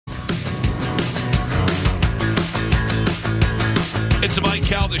It's the Mike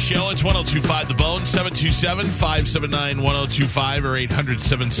Calta Show. It's 102.5 The Bone, 727-579-1025 or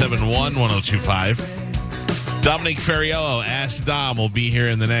 800-771-1025. Dominic Ferriello, Ask Dom, will be here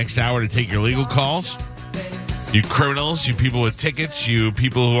in the next hour to take your legal calls. You criminals, you people with tickets, you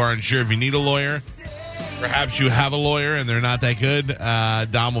people who aren't sure if you need a lawyer. Perhaps you have a lawyer and they're not that good.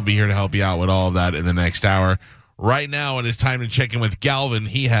 Dom will be here to help you out with all of that in the next hour. Right now, it is time to check in with Galvin.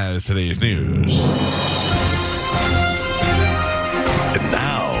 He has today's news. And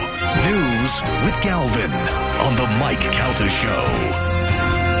now, news with Galvin on the Mike Calta Show.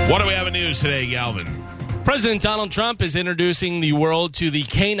 What do we have in news today, Galvin? President Donald Trump is introducing the world to the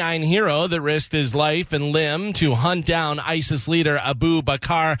canine hero that risked his life and limb to hunt down ISIS leader Abu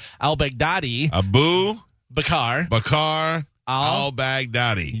Bakr al-Baghdadi. Abu Bakr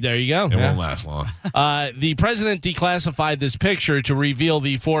al-Baghdadi. There you go. It won't last long. The president declassified this picture to reveal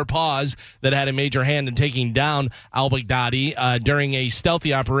the four paws that had a major hand in taking down al-Baghdadi during a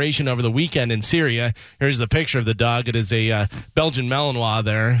stealthy operation over the weekend in Syria. Here's the picture of the dog. It is a Belgian Malinois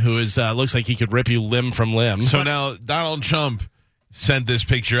there who is looks like he could rip you limb from limb. So now Donald Trump sent this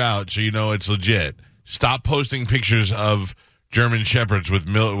picture out so you know it's legit. Stop posting pictures of German Shepherds with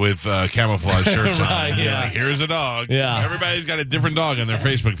camouflage shirts right, on. yeah. Like, here's a dog. Yeah. Everybody's got a different dog on their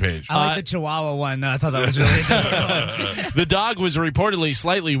Facebook page. I like the Chihuahua one. I thought that was really adorable. The dog was reportedly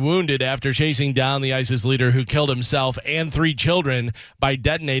slightly wounded after chasing down the ISIS leader who killed himself and 3 children by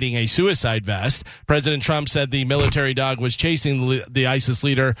detonating a suicide vest. President Trump said the military dog was chasing the ISIS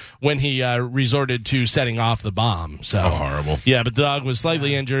leader when he resorted to setting off the bomb. So horrible. Yeah, but the dog was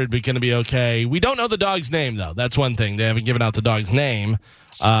slightly injured, but going to be okay. We don't know the dog's name, though. That's one thing. They haven't given out the dog's name.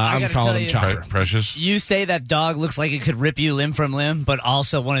 I'm calling him Chopper. Precious. You say that dog looks like it could rip you limb from limb, but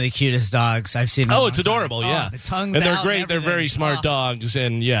also one of the cutest dogs I've seen. Oh, it's adorable, yeah. The tongue's and they're out great. and they're very smart dogs,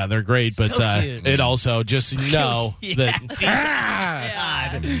 and yeah, they're great. But cute. it also just know that.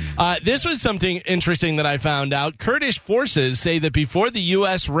 God. This was something interesting that I found out. Kurdish forces say that before the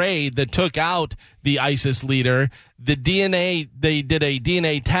U.S. raid that took out the ISIS leader, they did a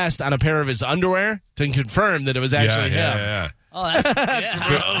DNA test on a pair of his underwear to confirm that it was actually him. Yeah. Oh,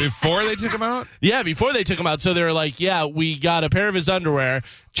 that's Before they took him out? Yeah, before they took him out. So they were like, yeah, we got a pair of his underwear,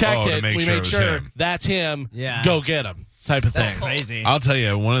 checked it, we made sure that's him, go get him, type of That's thing. crazy. I'll tell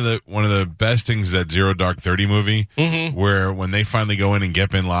you, one of the best things is that Zero Dark 30 movie, where when they finally go in and get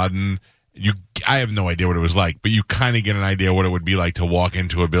Bin Laden, I have no idea what it was like, but you kind of get an idea what it would be like to walk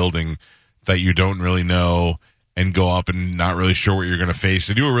into a building that you don't really know and go up and not really sure what you're going to face.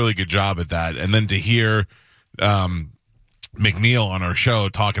 They do a really good job at that. And then to hear McNeil on our show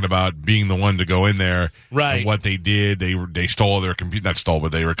talking about being the one to go in there, right? And what they did, they stole their not stole,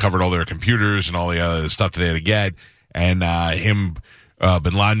 but they recovered all their computers and all the other stuff that they had to get, and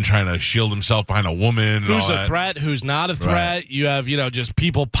Bin Laden trying to shield himself behind a woman. Who's a threat? Who's not a threat? Right. You have just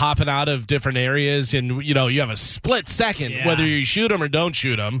people popping out of different areas, and you have a split second whether you shoot them or don't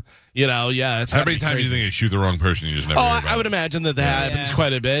shoot them. It's every time you think you shoot the wrong person, you just never. hear about I would imagine that happens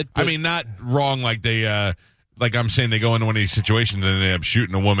quite a bit. I mean, not wrong like they. Like I'm saying, they go into one of these situations and they end up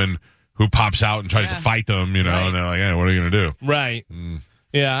shooting a woman who pops out and tries to fight them, and they're like, hey, what are you going to do? Right.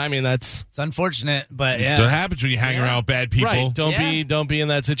 Yeah, I mean, it's unfortunate, but So it happens when you hang around with bad people. Right. Don't be in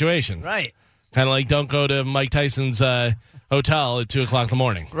that situation. Right. Kind of like don't go to Mike Tyson's hotel at 2:00 in the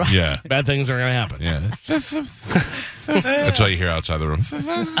morning. Right. Yeah. Bad things are going to happen. Yeah. That's all you hear outside the room.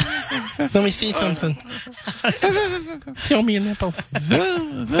 Let me see something. Show me a nipple.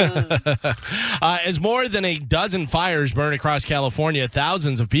 As more than a dozen fires burn across California,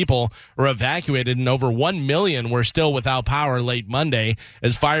 thousands of people were evacuated and over 1 million were still without power late Monday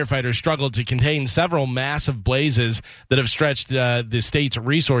as firefighters struggled to contain several massive blazes that have stretched the state's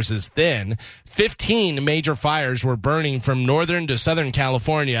resources thin. 15 major fires were burning from northern to southern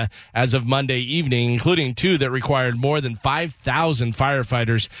California as of Monday evening, including 2 that required more than 5,000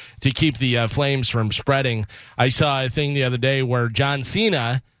 firefighters to keep the flames from spreading. I saw a thing the other day where John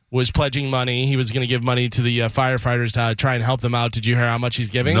Cena was pledging money. He was going to give money to the firefighters to try and help them out. Did you hear how much he's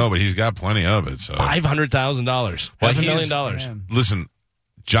giving? No, but he's got plenty of it. So $500,000. $500,000. Listen,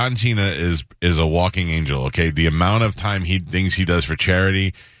 John Cena is a walking angel, okay? The amount of time things he does for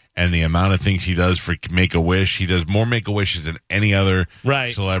charity and the amount of things he does for Make-A-Wish, he does more Make-A-Wishes than any other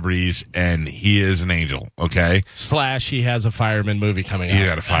celebrities, and he is an angel, okay? / he has a fireman movie coming out. He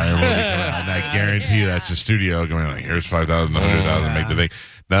got a fireman movie coming out, and I guarantee you that's the studio going like, here's 5,000, 100,000, make the thing.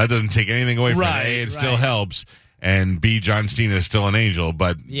 Now, that doesn't take anything away from it. A, it still helps, and B, John Cena is still an angel,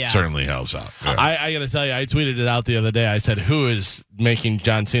 but certainly helps out. Yeah. I got to tell you, I tweeted it out the other day. I said, who is making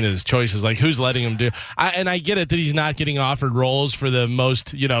John Cena's choices? Like, who's letting him do? And I get it that he's not getting offered roles for the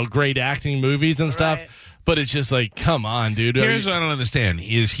most, great acting movies and stuff. but it's just like, come on, dude. Here's what I don't understand.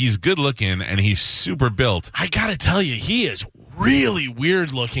 He's good looking and he's super built. I gotta tell you, he is really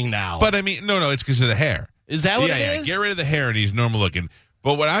weird looking now. But I mean, no, it's because of the hair. Is that what it Yeah, is? get rid of the hair and he's normal looking.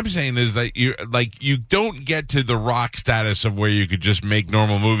 But what I'm saying is that you don't get to the Rock status of where you could just make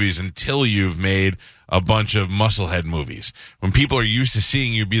normal movies until you've made a bunch of musclehead movies. When people are used to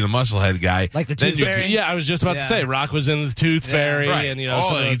seeing you be the musclehead guy, Like the then Tooth you Fairy? Yeah, I was just about to say, Rock was in the Tooth Fairy, Right. and he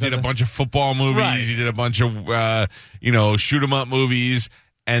did a bunch of football movies. Right. He did a bunch of shoot 'em up movies,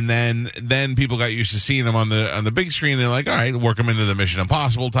 and then people got used to seeing him on the big screen. They're like, all right, work him into the Mission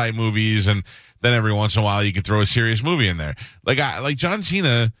Impossible type movies, and then every once in a while you could throw a serious movie in there. Like John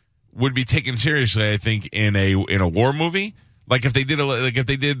Cena would be taken seriously, I think, in a war movie. Like if they did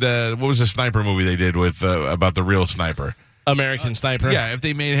what was the sniper movie they did with about the real sniper? American Sniper. Yeah, if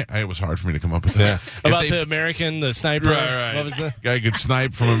they made it was hard for me to come up with that. About the sniper. Right. What was that? Guy could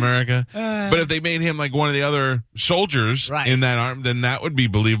snipe from America. But if they made him like one of the other soldiers in that arm, then that would be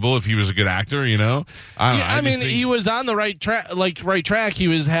believable if he was a good actor, I don't know. I mean, he was on the right track.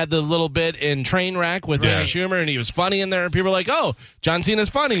 He had the little bit in Trainwreck with Amy Schumer, and he was funny in there. And people were like, "Oh, John Cena's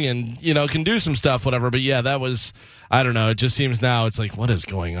funny, and can do some stuff, whatever." But yeah, that was. I don't know. It just seems now it's like, what is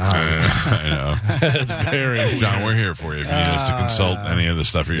going on? I know. It's very John, we're here for you if you need us to consult any of the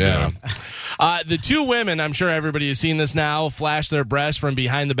stuff you're doing. The two women, I'm sure everybody has seen this now, flash their breasts from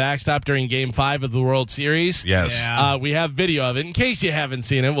behind the backstop during Game 5 of the World Series. Yes. Yeah. We have video of it. In case you haven't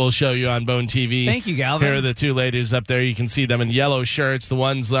seen it, we'll show you on Bone TV. Thank you, Galvin. Here are the two ladies up there. You can see them in yellow shirts. The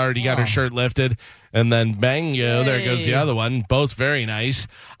one's already got her shirt lifted. And then bango, there goes the other one. Both very nice.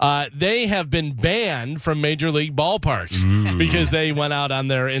 They have been banned from Major League ballparks because they went out on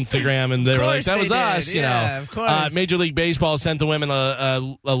their Instagram and they were like, that was us, Of course. Major League Baseball sent the women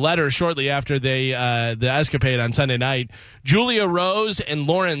a letter shortly after the escapade on Sunday night. Julia Rose and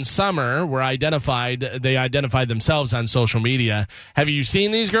Lauren Summer were identified. They identified themselves on social media. Have you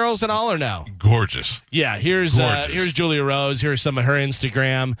seen these girls at all or no? Gorgeous. Yeah, here's Julia Rose. Here's some of her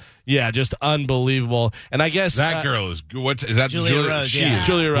Instagram. Yeah, just unbelievable. And I guess that girl is is that Julia Rose? She Yeah. is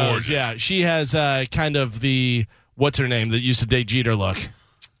Julia Rose. gorgeous. Yeah, she has kind of the what's her name that used to date Jeter look.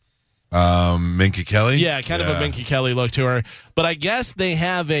 Minka Kelly? Yeah, kind of a Minky Kelly look to her. But I guess they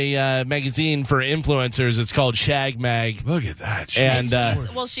have a magazine for influencers. It's called Shag Mag. Look at that. And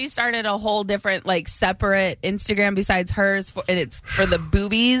she started a whole different separate Instagram besides hers, and it's for the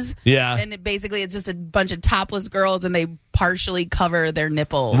boobies. Yeah. And it's just a bunch of topless girls, and they partially cover their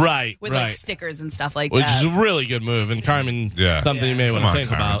nipples, Right, with right. stickers and stuff like which that. is a really good move. And Carmen, something you may want to Come on, think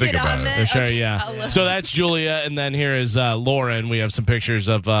Carmen, about. think Get about on it. that? For sure, Okay, yeah. I'll look. So that's Julia, and then here is Lauren. We have some pictures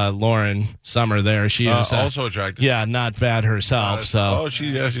of Lauren Summer there. She is also attractive. yeah, not bad herself. She's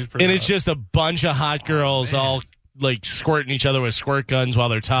pretty And hot. it's just a bunch of hot girls all squirting each other with squirt guns while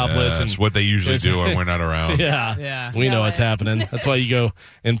they're topless. That's And what they usually do when we're not around. yeah, we You know know what's it. happening. That's why you go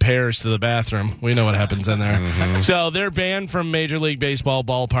in pairs to the bathroom. We know what happens in there. Mm-hmm. So they're banned from Major League Baseball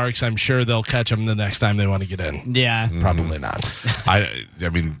ballparks. I'm sure they'll catch them the next time they want to get in. Yeah. Probably not. I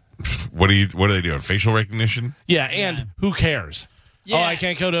mean, what are they doing? Facial recognition? Yeah, and who cares? Yeah. Oh, I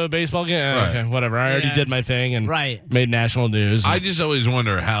can't go to a baseball game? Right. Okay, whatever. I already Yeah. did my thing and Right. made national news. I just always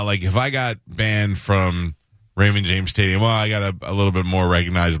wonder how, if I got banned from Raymond James Stadium, well, I got a little bit more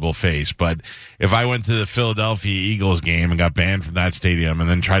recognizable face. But if I went to the Philadelphia Eagles game and got banned from that stadium and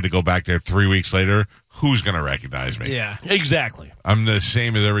then tried to go back there 3 weeks later, who's going to recognize me? Yeah. Exactly. I'm the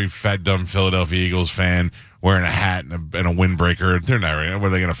same as every fat, dumb Philadelphia Eagles fan wearing a hat and a windbreaker. They're not right. Where are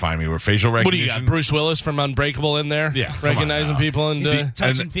they going to find me? With facial recognition? What do you got? Bruce Willis from Unbreakable in there? Yeah, come on recognizing now. people and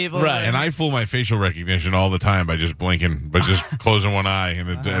Touching people. right. And I fool my facial recognition all the time by just blinking, but just closing one eye, and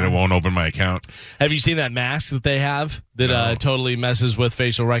it won't open my account. Have you seen that mask that they have that No. totally messes with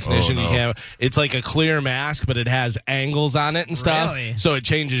facial recognition? Oh, no. You can't. It's like a clear mask, but it has angles on it and stuff, Really? so it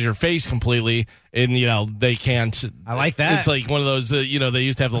changes your face completely. And they can't. I like that. It's like one of those. They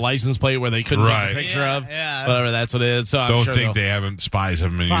used to have the license plate where they couldn't Right. take a picture Yeah, of. yeah. Whatever that's what it is. So I'm Don't sure think they'll- spies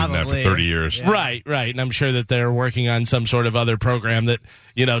haven't been using that for Probably. 30 years. Yeah. Right. And I'm sure that they're working on some sort of other program that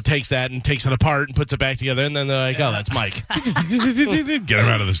takes that and takes it apart and puts it back together, and then they're like, "Oh, that's Mike." Get him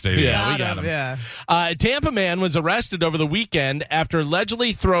out of the stadium. Yeah, we got him. Yeah. Tampa man was arrested over the weekend after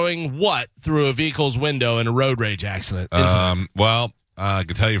allegedly throwing what through a vehicle's window in a road rage accident. Well, I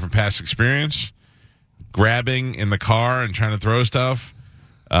can tell you from past experience, grabbing in the car and trying to throw stuff,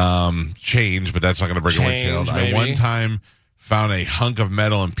 change, but that's not going to break a Change, windshield. I maybe. one time found a hunk of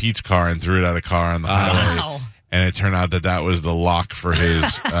metal in Pete's car and threw it out of the car on the highway. Wow. and it turned out that was the lock for his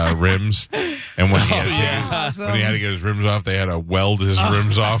rims. And when he had to get his rims off, they had to weld his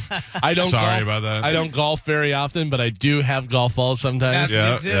rims off. I don't Sorry golf, about that. I don't golf very often, but I do have golf balls sometimes.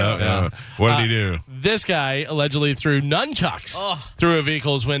 Yeah. What did he do? This guy allegedly threw nunchucks through a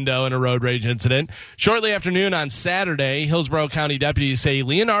vehicle's window in a road rage incident. Shortly after noon on Saturday, Hillsborough County deputies say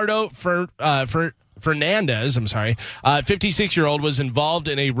Leonardo Fernandez, 56-year-old, was involved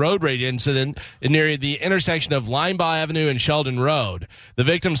in a road rage incident near the intersection of Linebaugh Avenue and Sheldon Road. The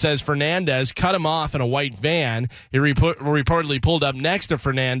victim says Fernandez cut him off in a white van. He reportedly pulled up next to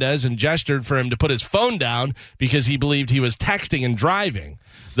Fernandez and gestured for him to put his phone down because he believed he was texting and driving.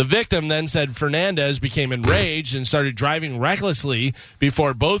 The victim then said Fernandez became enraged and started driving recklessly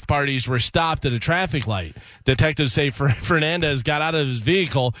before both parties were stopped at a traffic light. Detectives say Fernandez got out of his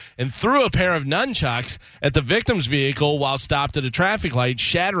vehicle and threw a pair of nunchucks at the victim's vehicle while stopped at a traffic light,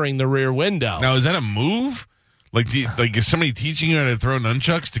 shattering the rear window. Now, is that a move? Is somebody teaching you how to throw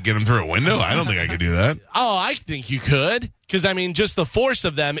nunchucks to get them through a window? I don't think I could do that. Oh, I think you could. Because, just the force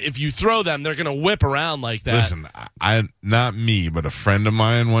of them, if you throw them, they're going to whip around like that. Listen, not me, but a friend of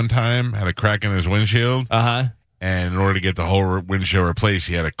mine one time had a crack in his windshield. Uh-huh. And in order to get the whole windshield replaced,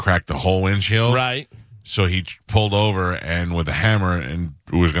 he had to crack the whole windshield. Right. So he pulled over and with a hammer and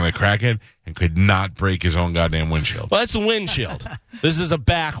was going to crack it and could not break his own goddamn windshield. Well, that's a windshield. This is a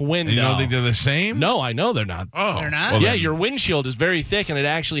back window. And you don't think they're the same? No, I know they're not. Oh. They're not? Well, Yeah, your windshield is very thick, and it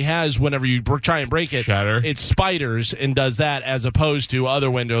actually has, whenever you try and break it, shatter. It spiders and does that as opposed to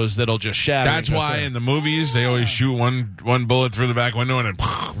other windows that'll just shatter. That's why in the movies they always shoot one bullet through the back window and it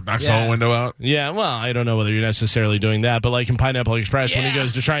knocks the whole window out. Yeah, well, I don't know whether you're necessarily doing that, but like in Pineapple Express, when he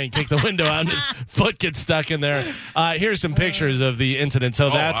goes to try and kick the window out and his foot gets stuck in there. Here's some pictures of the incident. So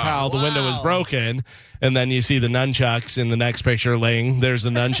that's how the window was broken. And then you see the nunchucks in the next picture there's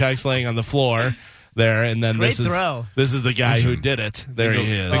the nunchucks laying on the floor there. And then Great this is the guy who did it. There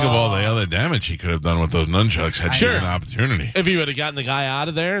he is. Think of all the other damage he could have done with those nunchucks had he had an opportunity. If he would have gotten the guy out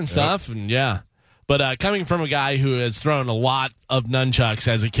of there and stuff. And But coming from a guy who has thrown a lot of nunchucks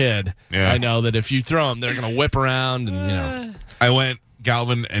as a kid, I know that if you throw them, they're going to whip around. And I went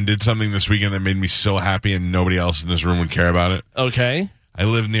Galvin and did something this weekend that made me so happy and nobody else in this room would care about it. Okay. I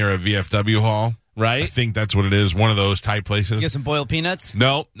live near a VFW hall. Right. I think that's what it is. One of those type places. You get some boiled peanuts?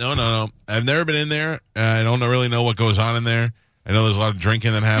 No. I've never been in there. I don't really know what goes on in there. I know there's a lot of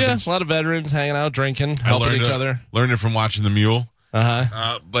drinking that happens. Yeah, a lot of veterans hanging out, drinking, helping each other. Learned it from watching The Mule.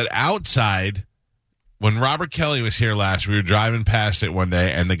 Uh-huh. But outside, when Robert Kelly was here last, we were driving past it one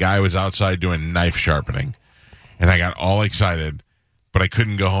day, and the guy was outside doing knife sharpening. And I got all excited, but I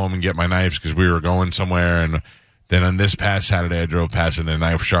couldn't go home and get my knives because we were going somewhere. And then on this past Saturday, I drove past it, and the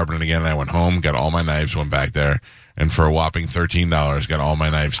knife sharpening again, and I went home, got all my knives, went back there. And for a whopping $13, got all my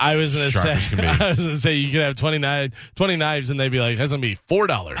knives. I was going to say you could have 20 knives, and they'd be like, that's going to be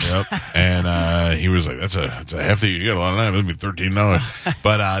 $4. Yep. And he was like, that's a hefty. You got a lot of knives. It'd be $13.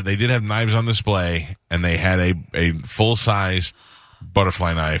 But they did have knives on display, and they had a full size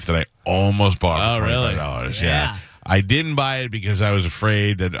butterfly knife that I almost bought for $25. Really? Yeah. I didn't buy it because I was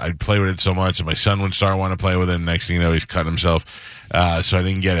afraid that I'd play with it so much, and my son would start wanting to play with it. And next thing you know, he's cutting himself. So I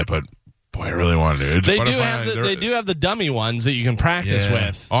didn't get it, but. Boy, I really wanted to. They do have the dummy ones that you can practice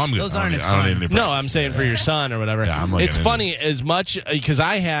with. Oh, I'm good. Those aren't as fun. No, I'm saying for your son or whatever. Yeah, it's funny as much because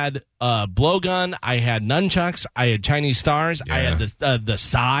I had blowgun, I had nunchucks, I had Chinese stars, I had the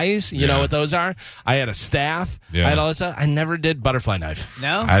size. You know what those are? I had a staff. Yeah. I had all that stuff. I never did butterfly knife.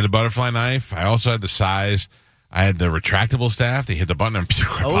 No? I had a butterfly knife. I also had the size. I had the retractable staff. They hit the button and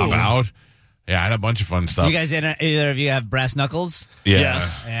pop out. Yeah, I had a bunch of fun stuff. You guys, either of you have brass knuckles? Yeah.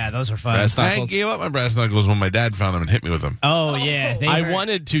 Yes. Yeah, those were fun. Brass I knuckles. gave up my brass knuckles when my dad found them and hit me with them. Oh, yeah. I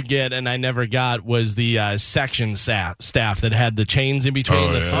wanted to get, and I never got, was the section staff that had the chains in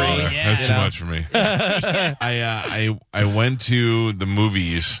between the three. Yeah. That's too much for me. I went to the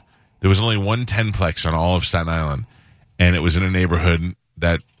movies. There was only one 10-plex on all of Staten Island, and it was in a neighborhood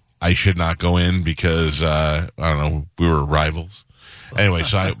that I should not go in because, I don't know, we were rivals. Anyway,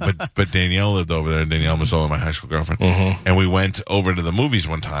 but Danielle lived over there. Danielle Mazzola, my high school girlfriend. Mm-hmm. And we went over to the movies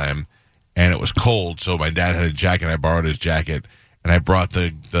one time, and it was cold, so my dad had a jacket. I borrowed his jacket, and I brought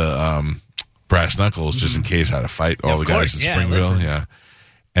the brass knuckles just in case I had to fight all the guys in Springville. Listen. Yeah.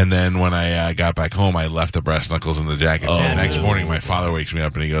 And then when I got back home, I left the brass knuckles in the jacket. So the next morning, my father wakes me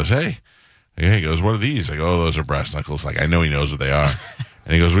up, and he goes, hey. He goes, what are these? I go, oh, those are brass knuckles. Like, I know he knows what they are.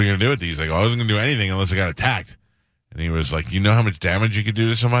 And he goes, what are you going to do with these? I go, I wasn't going to do anything unless I got attacked. And he was like, you know how much damage you could do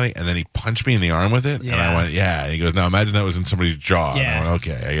to somebody? And then he punched me in the arm with it. Yeah. And I went, yeah. And he goes, now imagine that was in somebody's jaw. Yeah. And I went,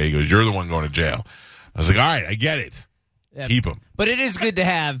 okay. He goes, you're the one going to jail. I was like, all right, I get it. keep them. But it is good to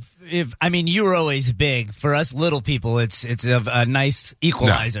have. You were always big. For us little people, it's a nice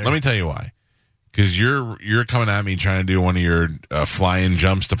equalizer. No, let me tell you why. Because you're coming at me trying to do one of your flying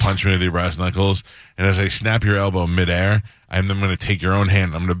jumps to punch me with your brass knuckles, and as I snap your elbow midair, I'm then going to take your own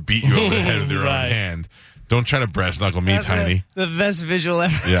hand. I'm going to beat you over the head with your own hand. Don't try to brass knuckle me, That's Tiny. The best visual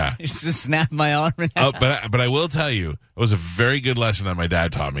ever. Yeah. Just to snap my arm in half. But I will tell you, it was a very good lesson that my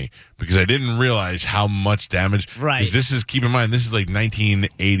dad taught me because I didn't realize how much damage. Right. 'Cause keep in mind, this is like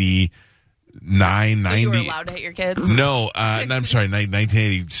 1989, 90. So you were allowed to hit your kids? No, I'm sorry,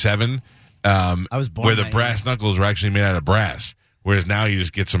 1987. I was born where the in brass knuckles were actually made out of brass, whereas now you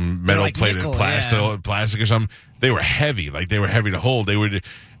just get some metal like plated nickel, plastic or something. They were heavy, they were heavy to hold.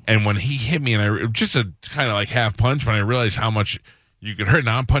 And when he hit me, and just a kind of like half punch, when I realized how much you could hurt.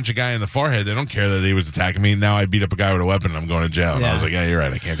 Now I'm punch a guy in the forehead. They don't care that he was attacking me. Now I beat up a guy with a weapon and I'm going to jail. And I was like, yeah, you're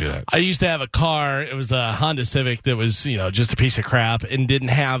right. I can't do that. I used to have a car. It was a Honda Civic that was, just a piece of crap and didn't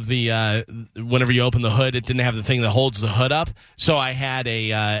have the, whenever you open the hood, it didn't have the thing that holds the hood up. So I had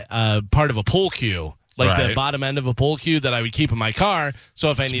a part of a pool cue, the bottom end of a pool cue that I would keep in my car. So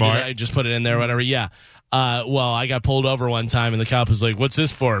if I needed it, I'd just put it in there, whatever. Yeah. Well, I got pulled over one time and the cop was like, what's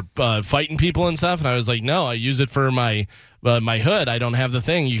this for? Fighting people and stuff? And I was like, no, I use it for my hood. I don't have the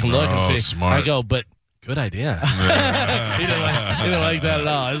thing. You can look and see. Smart. I go, but good idea. He didn't like that at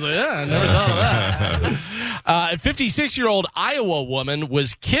all. I was like, I never thought of that. A 56-year-old Iowa woman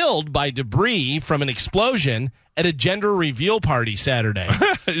was killed by debris from an explosion at a gender reveal party Saturday.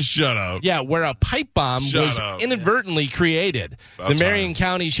 Shut up. Yeah, where a pipe bomb was inadvertently created. The Marion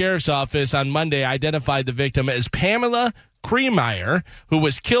County Sheriff's Office on Monday identified the victim as Pamela Kremeyer, who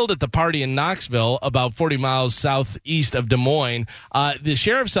was killed at the party in Knoxville, about 40 miles southeast of Des Moines. The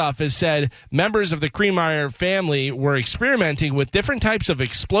sheriff's office said members of the Kremeyer family were experimenting with different types of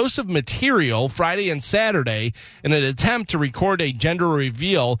explosive material Friday and Saturday in an attempt to record a gender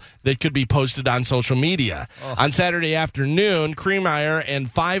reveal that could be posted on social media. On Saturday afternoon, Kremeyer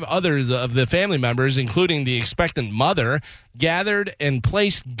and 5 others of the family members, including the expectant mother, gathered and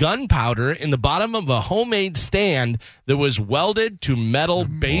placed gunpowder in the bottom of a homemade stand that was welded to metal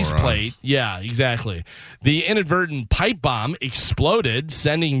base plate. Yeah, exactly. The inadvertent pipe bomb exploded,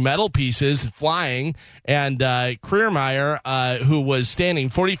 sending metal pieces flying, and Kremeyer, who was standing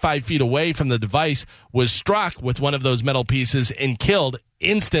 45 feet away from the device, was struck with one of those metal pieces and killed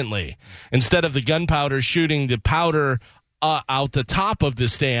instantly. Instead of the gunpowder shooting the powder out the top of the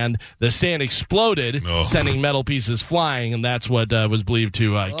stand exploded, sending metal pieces flying, and that's what was believed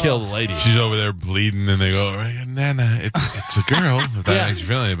to kill the lady. She's over there bleeding, and they go, Nana, it's a girl. If that makes you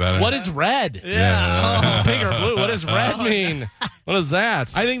feel any better. What is red? Yeah. Pink or blue? What does red mean? What is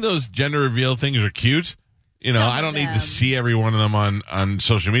that? I think those gender reveal things are cute. I don't need to see every one of them on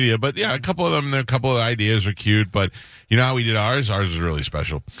social media, but yeah, a couple of them, a couple of the ideas are cute, but you know how we did ours? Ours was really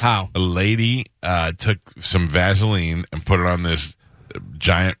special. How? A lady took some Vaseline and put it on this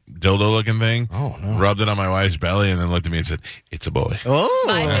giant dildo-looking thing, rubbed it on my wife's belly, and then looked at me and said, it's a boy. Oh.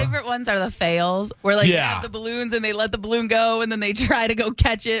 My favorite ones are the fails, where you have the balloons and they let the balloon go and then they try to go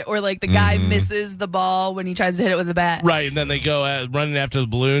catch it, or the guy misses the ball when he tries to hit it with a bat. Right, and then they go running after the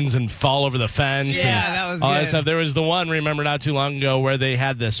balloons and fall over the fence. Yeah, and that was all good. that stuff. There was the one, remember, not too long ago where they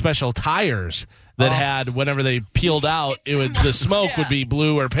had the special tires that had, whenever they peeled out, the smoke would be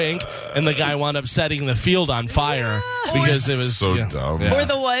blue or pink, and the guy wound up setting the field on fire because it was so dumb. Yeah. Or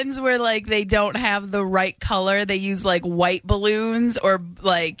the ones where they don't have the right color. They use white balloons or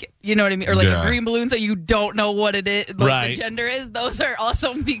you know what I mean, or a green balloon, so you don't know what it is, the gender is. Those are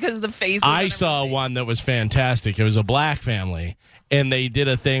awesome because the faces. I saw one that was fantastic. It was a black family. And they did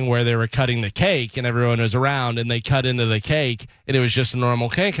a thing where they were cutting the cake, and everyone was around, and they cut into the cake, and it was just a normal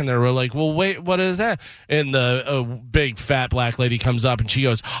cake, and they were like, well, wait, what is that? And the big, fat black lady comes up, and she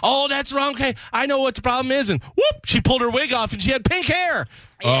goes, oh, that's wrong cake. I know what the problem is. And whoop, she pulled her wig off, and she had pink hair.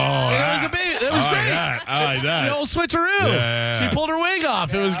 Yeah. It was great. I like that. The old switcheroo. Yeah. She pulled her wig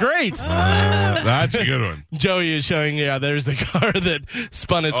off. It was great. That's a good one. Joey is showing, there's the car that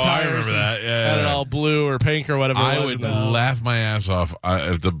spun its tires. I remember that. Yeah. Had it all blue or pink or whatever I it was. would laugh my ass off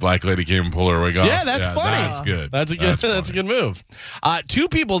if the black lady came and pulled her wig off. Yeah, that's funny. That's good. That's a good move. 2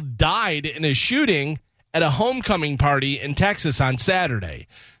 people died in a shooting at a homecoming party in Texas on Saturday.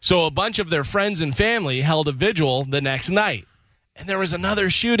 So a bunch of their friends and family held a vigil the next night. And there was another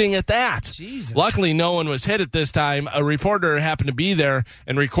shooting at that. Jesus. Luckily, no one was hit at this time. A reporter happened to be there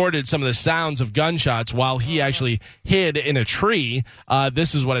and recorded some of the sounds of gunshots while he actually hid in a tree.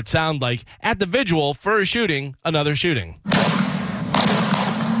 This is what it sounded like at the vigil for a shooting, another shooting.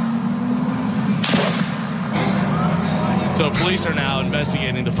 So police are now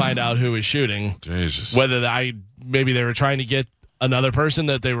investigating to find out who is shooting. Jesus. Whether I maybe they were trying to get another person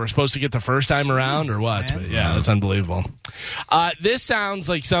that they were supposed to get the first time around or what. Man. But yeah, that's unbelievable. This sounds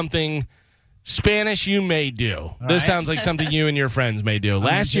like something Spanish you may do. This sounds like something you and your friends may do.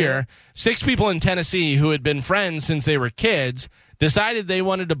 Last year, 6 people in Tennessee who had been friends since they were kids decided they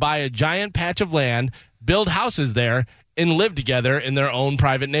wanted to buy a giant patch of land, build houses there, and live together in their own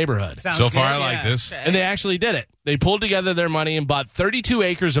private neighborhood. So far, I like this. And they actually did it. They pulled together their money and bought 32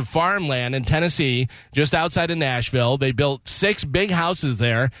 acres of farmland in Tennessee, just outside of Nashville. They built 6 big houses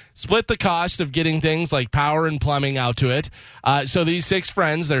there, split the cost of getting things like power and plumbing out to it. So these 6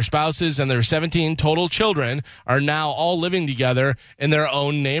 friends, their spouses, and their 17 total children are now all living together in their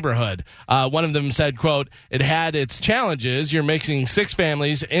own neighborhood. One of them said, quote, "It had its challenges. You're mixing 6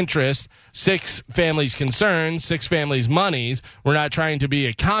 families' interests, 6 families' concerns, 6 families' monies. We're not trying to be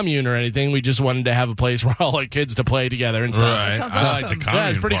a commune or anything. We just wanted to have a place where all our kids to play together and stuff." Right. Sounds I awesome. like the commune Yeah,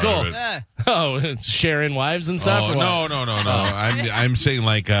 it's pretty part cool. of it. Yeah. Oh, sharing wives and stuff? Oh, or what? no. I'm saying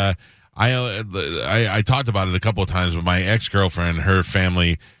like I talked about it a couple of times with my ex-girlfriend, her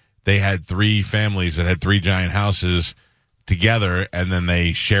family. They had 3 families that had 3 giant houses together, and then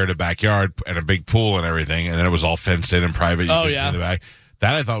they shared a backyard and a big pool and everything, and then it was all fenced in and private. You Oh, could see yeah. in the back.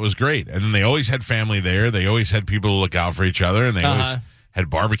 That I thought was great. And then they always had family there. They always had people to look out for each other, and they always had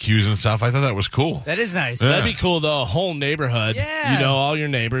barbecues and stuff. I thought that was cool. That is nice. Yeah. That'd be cool, though. A whole neighborhood. Yeah. You know all your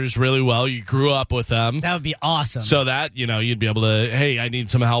neighbors really well. You grew up with them. That would be awesome. So that, you'd be able to, hey, I need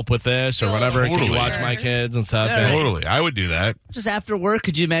some help with this or Oh, whatever. Can you totally. watch my kids and stuff? Yeah. Totally. I would do that. just after work,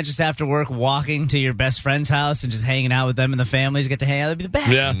 could you imagine just after work walking to your best friend's house and just hanging out with them and the families get to hang out? That'd be the best.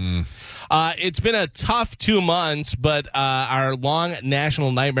 Yeah. It's been a tough 2 months, but our long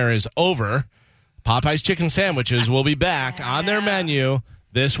national nightmare is over. Popeye's chicken sandwiches will be back on their menu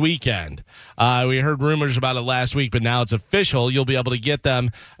this weekend. We heard rumors about it last week, but now it's official. You'll be able to get them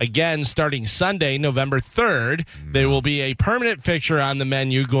again starting Sunday, November 3rd. They will be a permanent fixture on the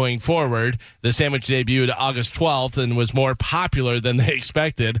menu going forward. The sandwich debuted August 12th and was more popular than they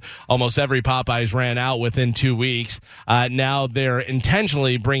expected. Almost every Popeyes ran out within 2 weeks. Now they're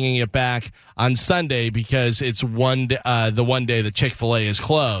intentionally bringing it back on Sunday because it's the one day that Chick-fil-A is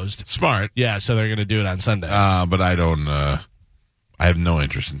closed. Smart. Yeah, so they're going to do it on Sunday. But I don't. I have no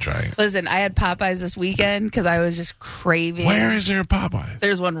interest in trying it. Listen, I had Popeyes this weekend because I was just craving. Where is there a Popeye?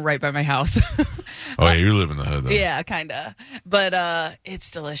 There's one right by my house. Oh, yeah, you live in the hood, though. Yeah, kind of. But it's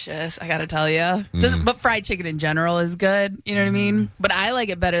delicious, I got to tell you. But fried chicken in general is good. You know what I mean? But I like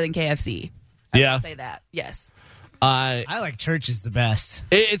it better than KFC. Yeah. I'll say that. Yes. I like Church's the best.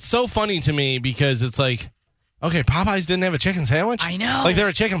 It's so funny to me because it's like, okay, Popeyes didn't have a chicken sandwich? I know. Like they're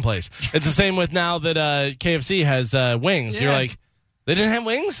a chicken place. It's the same with now that KFC has wings. Yeah. You're like, they didn't have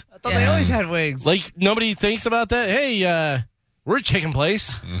wings? I thought they always had wings. Like nobody thinks about that? Hey, we're a chicken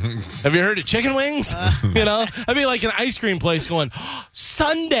place. Have you heard of chicken wings? I'd be like an ice cream place going,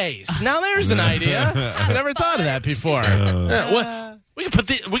 Sundays. Now there's an idea. I never thought of that before. We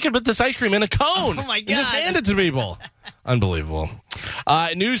could put this ice cream in a cone. Oh, my And just God. hand it to people. Unbelievable.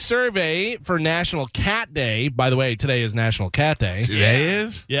 New survey for National Cat Day. By the way, today is National Cat Day. Today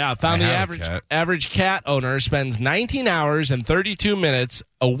is? Yeah, found I the have a average cat owner spends 19 hours and 32 minutes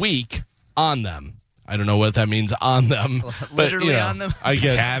a week on them. I don't know what that means on them. But, Literally on them? I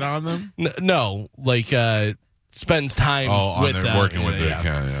guess. Cat on them? No, like spends time with them. Working with their cat.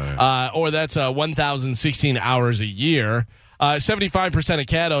 Yeah. Or that's 1,016 hours a year. 75% of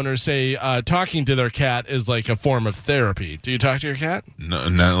cat owners say talking to their cat is like a form of therapy. Do you talk to your cat? No,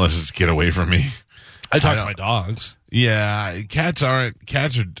 not unless it's get away from me. I talk to don't- my dogs. Yeah, cats are.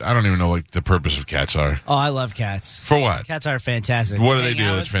 I don't even know what the purpose of cats are. Oh, I love cats. For what? Cats are fantastic. What do they Hang do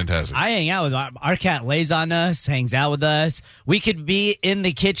out that's with- fantastic? I hang out with our cat. Lays on us, hangs out with us. We could be in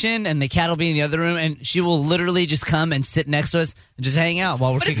the kitchen, and the cat will be in the other room, and she will literally just come and sit next to us and just hang out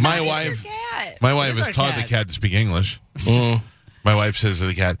while we're But it's kicking. My not wife- your cat. My wife is has our taught cat? the cat to speak English. My wife says to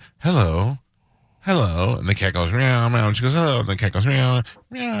the cat, "Hello, hello," and the cat goes meow meow, and she goes hello, and the cat goes meow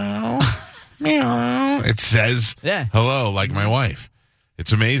meow meow. It says Yeah. hello like my wife.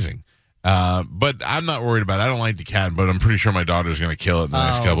 It's amazing. But I'm not worried about it. I don't like the cat, but I'm pretty sure my daughter's going to kill it in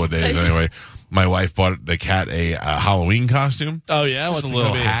the next couple of days anyway. My wife bought the cat a Halloween costume. Oh, yeah? Just What's a it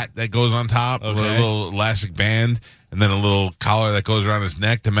little gonna be? hat that goes on top, with a Okay. little elastic band, and then a little collar that goes around his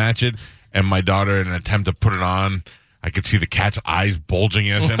neck to match it. And my daughter, in an attempt to put it on, I could see the cat's eyes bulging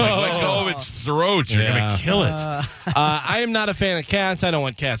at us. I'm like, let go of its throat. You're going Yeah. to kill it. I am not a fan of cats. I don't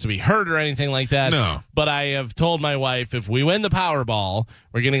want cats to be hurt or anything like that. No. But I have told my wife if we win the Powerball,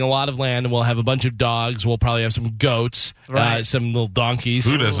 we're getting a lot of land and we'll have a bunch of dogs. We'll probably have some goats, Right. some little donkeys.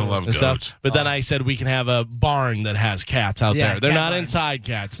 Who doesn't love and stuff. goats? But then I said we can have a barn that has cats out Yeah, there. They're cat not barn. inside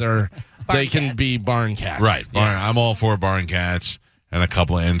cats. They're they can be barn cats. Right. I'm all for barn cats and a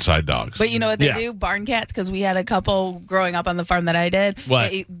couple of inside dogs. But you know what they do? Barn cats, because we had a couple growing up on the farm that I did.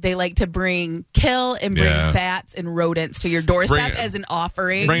 What? They like to kill and bring bats and rodents to your doorstep as an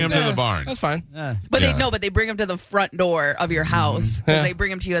offering. Bring them to the barn. That's fine. But they bring them to the front door of your house. They bring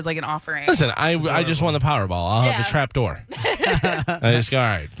them to you as like an offering. Listen, I just won the Powerball. I'll have a trap door. I just go, all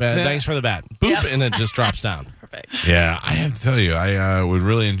right, thanks for the bat. Boop, and it just drops down. Perfect. Yeah, I have to tell you, I would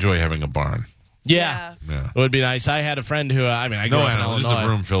really enjoy having a barn. Yeah. It would be nice. I had a friend who, I grew up in Illinois. Just a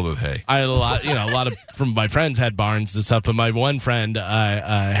room filled with hay. I had a lot of from my friends had barns and stuff, but my one friend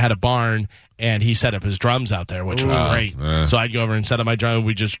had a barn, and he set up his drums out there, which was great. So I'd go over and set up my drum, and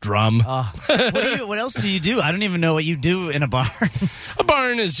we just drum. What else do you do? I don't even know what you do in a barn. A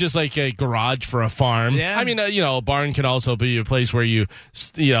barn is just like a garage for a farm. Yeah. I mean, a barn can also be a place where you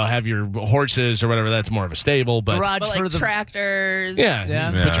have your horses or whatever. That's more of a stable, but garage like for the tractors.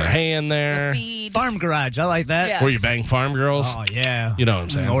 Yeah. Put your hay in there. Feed. farm garage. I like that. Yeah. Where you bang farm girls. Oh yeah, You know what I'm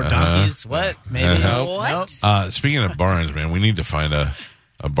saying? or donkeys. What? Maybe. What? Speaking of barns, man, we need to find a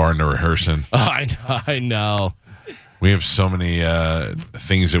barn to rehearse in. Oh, I know. We have so many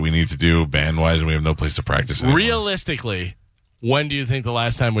things that we need to do band-wise, and we have no place to practice anymore. Realistically, when do you think the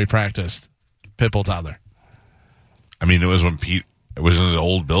last time we practiced Pitbull Toddler? I mean, it was when Pete... It was in an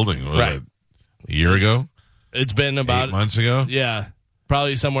old building. Was Right. it a year ago? It's been about 8 months ago? Yeah,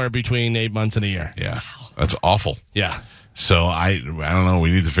 probably somewhere between 8 months and a year. Yeah. That's awful. Yeah. So, I don't know. We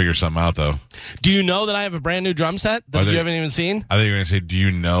need to figure something out, though. Do you know that I have a brand new drum set that you haven't even seen? I think you're going to say, do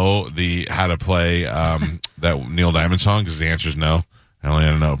you know how to play that Neil Diamond song? Because the answer is no. I only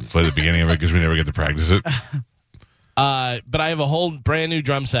don't know. Play the beginning of it because we never get to practice it. But I have a whole brand new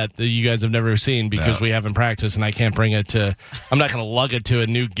drum set that you guys have never seen because we haven't practiced, and I can't bring it to... I'm not going to lug it to a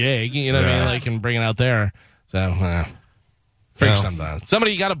new gig, you know what I mean? Like, and bring it out there. So, figure something out.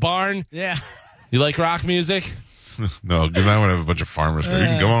 Somebody, you got a barn? Yeah. You like rock music? No, because I would have a bunch of farmers. You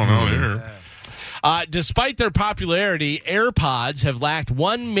can go on out here. Despite their popularity, AirPods have lacked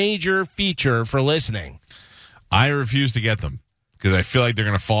one major feature for listening. I refuse to get them because I feel like they're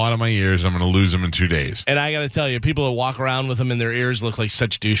going to fall out of my ears. I'm going to lose them in 2 days. And I got to tell you, people that walk around with them in their ears look like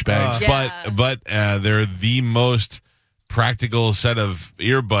such douchebags. But they're the most practical set of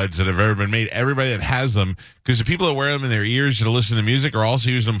earbuds that have ever been made. Everybody that has them, because the people that wear them in their ears to listen to music are also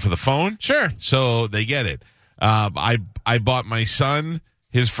using them for the phone. Sure. So they get it. I bought my son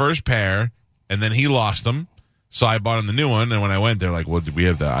his first pair, and then he lost them. So I bought him the new one, and when I went, they're like, well, do we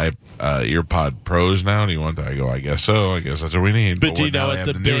have the EarPod Pros now? Do you want that? I go, I guess so. I guess that's what we need. But do you know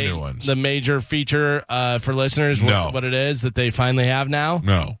what new ones. The major feature for listeners, what it is that they finally have now?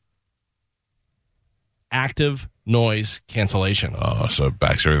 No. Active noise cancellation. Oh, so it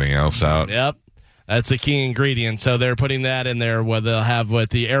backs everything else out. Yep. That's the key ingredient. So they're putting that in there where they'll have with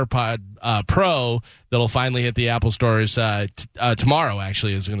the AirPod Pro that'll finally hit the Apple stores tomorrow,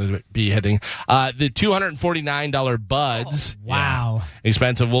 actually, is going to be hitting. The $249 Buds. Oh, wow.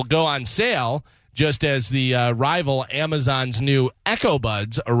 Expensive. Will go on sale just as the rival Amazon's new Echo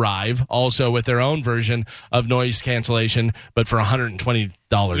Buds arrive, also with their own version of noise cancellation, but for $120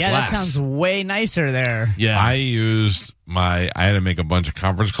 less. Yeah, that sounds way nicer there. Yeah. I had to make a bunch of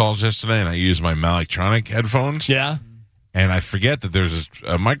conference calls yesterday, and I used my Malectronic headphones. Yeah. And I forget that there's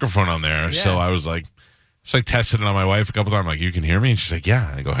a microphone on there, so I was like, tested it on my wife a couple times. I'm like, you can hear me? And she's like, yeah.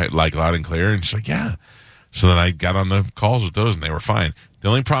 And I go, like, loud and clear. And she's like, yeah. So then I got on the calls with those, and they were fine. The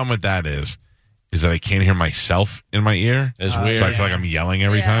only problem with that is that I can't hear myself in my ear. It's weird. So I feel like I'm yelling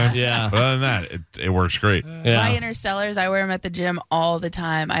every time. Yeah. But other than that, it works great. Yeah. My Interstellars, I wear them at the gym all the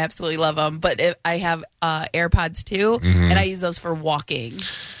time. I absolutely love them. But I have AirPods too, and I use those for walking.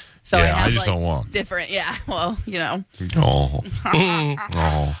 So Yeah, I have I just don't walk. different. Yeah, well, you know.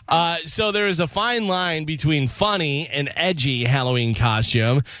 So there is a fine line between funny and edgy Halloween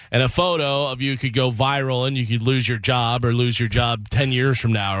costume, and a photo of you could go viral and you could lose your job or lose your job 10 years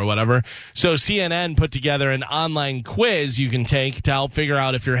from now or whatever. So CNN put together an online quiz you can take to help figure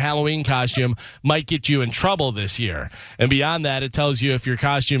out if your Halloween costume might get you in trouble this year. And beyond that, it tells you if your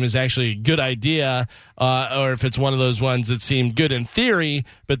costume is actually a good idea or if it's one of those ones that seem good in theory,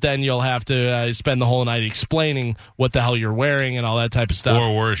 but then you'll have to spend the whole night explaining what the hell you're wearing and all that type of stuff.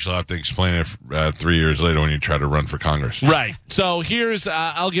 Or worse, you'll have to explain it 3 years later when you try to run for Congress. Right. So here's,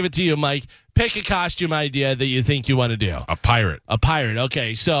 I'll give it to you, Mike. Pick a costume idea that you think you want to do. A pirate. A pirate.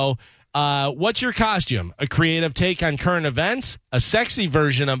 Okay. So what's your costume? A creative take on current events, a sexy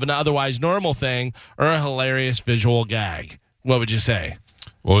version of an otherwise normal thing, or a hilarious visual gag? What would you say?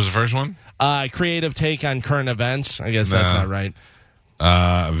 What was the first one? Creative take on current events. I guess that's not right.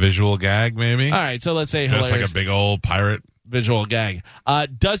 Visual gag, maybe? All right. So let's say Just hilarious. like a big old pirate. visual gag.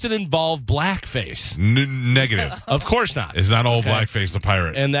 Does it involve blackface? Negative. Of course not. It's not all blackface the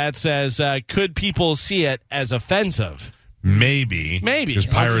pirate. And that says, could people see it as offensive? Maybe. Because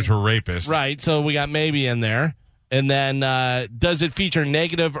pirates were rapists. Right, so we got maybe in there. And then, does it feature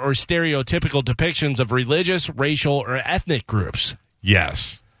negative or stereotypical depictions of religious, racial, or ethnic groups?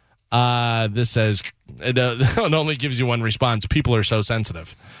 Yes. This says, it only gives you one response. People are so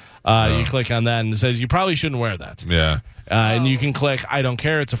sensitive. You click on that, and it says, you probably shouldn't wear that. Yeah. And you can click, I don't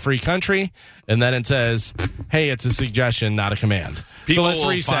care, it's a free country. And then it says, hey, it's a suggestion, not a command. People so let's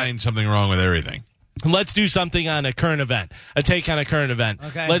will find something wrong with everything. Let's do something on a current event, a take on a current event.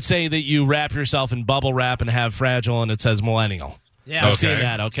 Okay. Let's say that you wrap yourself in bubble wrap and have fragile and it says millennial. Yeah. I've seen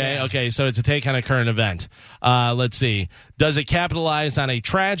that, okay? Yeah. Okay, so it's a take on a current event. Let's see. Does it capitalize on a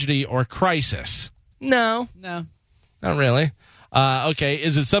tragedy or crisis? No. No. Not really. Okay,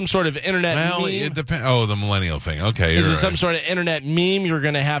 is it some sort of internet meme? It depends. Oh, the millennial thing. Okay, is it some sort of internet meme you're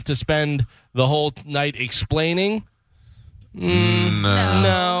going to have to spend the whole night explaining?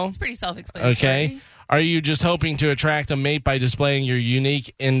 No. It's pretty self-explanatory. Okay. Are you just hoping to attract a mate by displaying your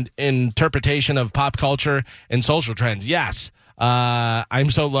unique interpretation of pop culture and social trends? Yes.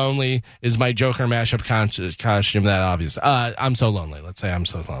 I'm so lonely is my Joker mashup costume that obvious. I'm so lonely. Let's say I'm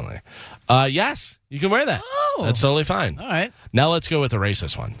so lonely. Yes, you can wear that. Oh. That's totally fine. All right. Now let's go with the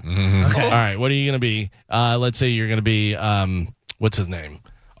racist one. Mm-hmm. Okay. All right. What are you going to be? Let's say you're going to be, what's his name?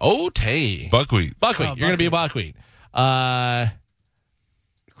 Tay. Buckwheat. Buckwheat. You're going to be a buckwheat.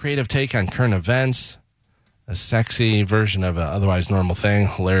 Creative take on current events. A sexy version of an otherwise normal thing.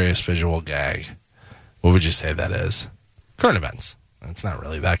 Hilarious visual gag. What would you say that is? Current events. It's not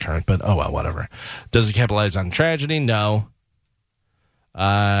really that current, but oh well, whatever. Does it capitalize on tragedy? No.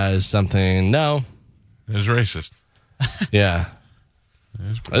 Something? No. It's racist. Yeah.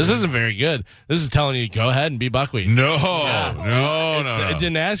 This isn't very good. This is telling you go ahead and be buckwheat. No. It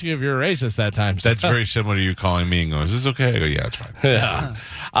didn't ask you if you're a racist that time. So. That's very similar to you calling me and going, is this okay? I go, yeah, it's fine.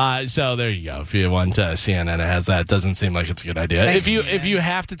 Yeah. So there you go. If you want CNN, it has that. Doesn't seem like it's a good idea. Thanks, if you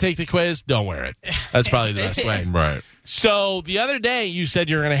have to take the quiz, don't wear it. That's probably the best way. Right. So the other day you said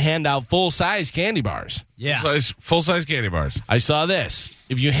you were going to hand out full-size candy bars. Yeah. Full-size candy bars. I saw this.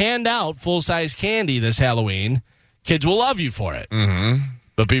 If you hand out full-size candy this Halloween, kids will love you for it. Mm-hmm.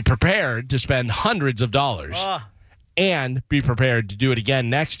 But be prepared to spend hundreds of dollars. And be prepared to do it again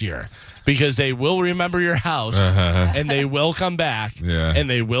next year. Because they will remember your house, and they will come back, and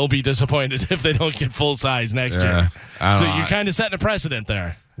they will be disappointed if they don't get full-size next year. So you're kind of setting a precedent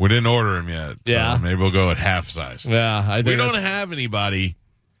there. We didn't order them yet. So maybe we'll go at half size. Yeah, I think we don't have anybody.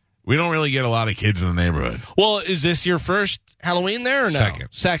 We don't really get a lot of kids in the neighborhood. Well, is this your first Halloween there or no?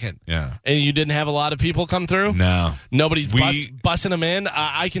 Second. Yeah. And you didn't have a lot of people come through? No. Nobody's bussing them in?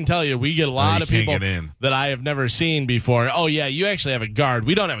 I can tell you, we get a lot of people that I have never seen before. Oh, yeah, you actually have a guard.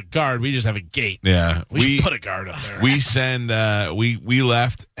 We don't have a guard. We just have a gate. Yeah. We should put a guard up there. We send, we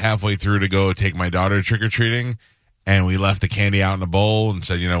left halfway through to go take my daughter trick-or-treating, and we left the candy out in a bowl and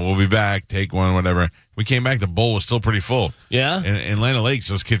said, we'll be back, take one, whatever. We came back, the bowl was still pretty full. Yeah? In Atlanta Lakes,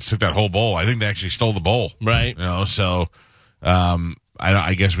 those kids took that whole bowl. I think they actually stole the bowl. Right. So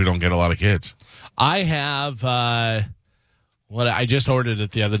I guess we don't get a lot of kids. I have, I just ordered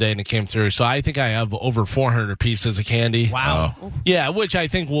it the other day and it came through. So I think I have over 400 pieces of candy. Wow. Yeah, which I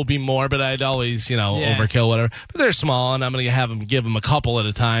think will be more, but I'd always, overkill, whatever. But they're small, and I'm going to give them a couple at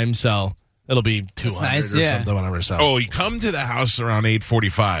a time, so it'll be 200 or something, whatever. So. Oh, you come to the house around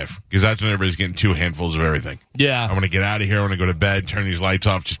 8:45 because that's when everybody's getting 2 handfuls of everything. Yeah. I'm going to get out of here. I want to go to bed, turn these lights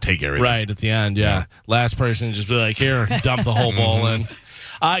off, just take everything. Right, at the end, yeah. Last person just be like, here, dump the whole bowl in.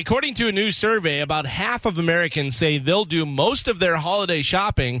 According to a new survey, about half of Americans say they'll do most of their holiday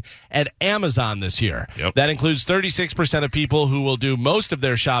shopping at Amazon this year. Yep. That includes 36% of people who will do most of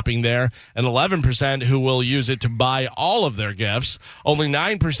their shopping there and 11% who will use it to buy all of their gifts. Only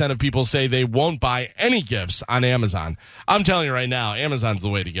 9% of people say they won't buy any gifts on Amazon. I'm telling you right now, Amazon's the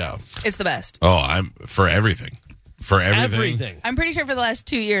way to go. It's the best. Oh, I'm for everything. For everything. I'm pretty sure for the last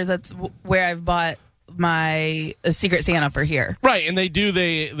 2 years, that's where I've bought my Secret Santa for here. Right, and they do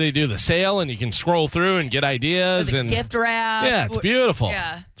the sale, and you can scroll through and get ideas and gift wrap. Yeah, it's beautiful.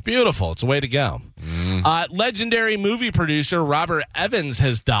 Yeah. It's beautiful. It's a way to go. Legendary movie producer Robert Evans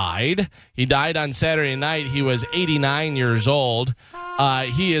has died. He died on Saturday night. He was 89 years old.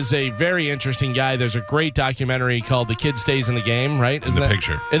 He is a very interesting guy. There's a great documentary called The Kid Stays in the Game, right? In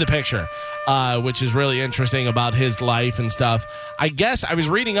the Picture, which is really interesting about his life and stuff. I guess I was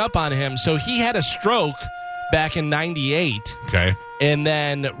reading up on him. So he had a stroke back in 98. Okay. And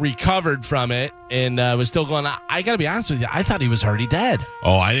then recovered from it and was still going on. I got to be honest with you. I thought he was already dead.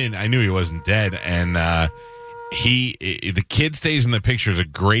 Oh, I didn't. I knew he wasn't dead. And The Kid Stays in the Picture is a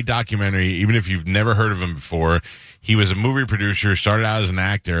great documentary, even if you've never heard of him before. He was a movie producer, started out as an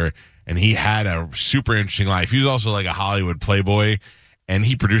actor, and he had a super interesting life. He was also like a Hollywood playboy, and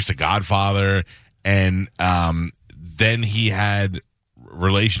he produced The Godfather, and then he had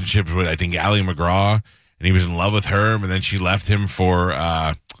relationships with, I think, Ally McGraw, and he was in love with her, and then she left him for,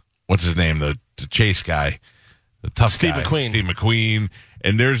 what's his name, the chase guy, the tough Steve guy. McQueen. Steve McQueen.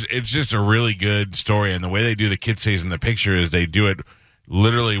 And it's just a really good story, and the way they do The Kid Stays in the Picture is they do it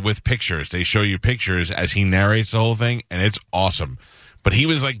literally with pictures. They show you pictures as he narrates the whole thing, and it's awesome. But he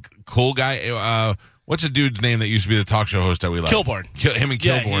was like cool guy. What's the dude's name that used to be the talk show host that we like? Kilborn. Him and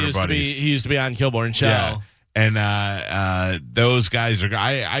Kilborn are buddies. He used to be on Kilborn Show. Yeah. And those guys are.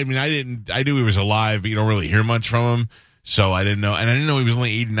 I knew he was alive, but you don't really hear much from him, so I didn't know. And I didn't know he was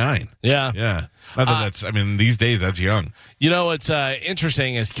only 89. Yeah. Yeah. Not that that's. I mean, these days that's young. You know what's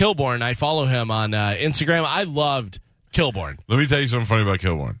interesting is Kilborn. I follow him on Instagram. I loved Kilborn. Let me tell you something funny about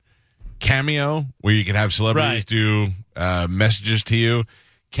Kilborn. Cameo, where you can have celebrities do messages to you.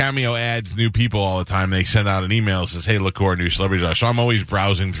 Cameo adds new people all the time. They send out an email that says, hey, look who our new celebrities are. So I'm always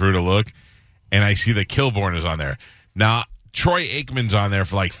browsing through to look, and I see that Kilborn is on there. Now, Troy Aikman's on there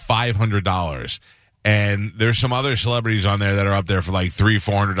for like $500. And there's some other celebrities on there that are up there for like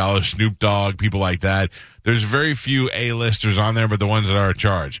 $300-$400. Snoop Dogg, people like that. There's very few A-listers on there, but the ones that are in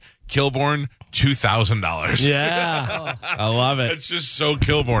charge. Kilborn, $2,000. Yeah. I love it. It's just so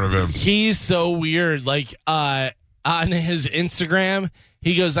Kilborn of him. He's so weird. Like, on his Instagram,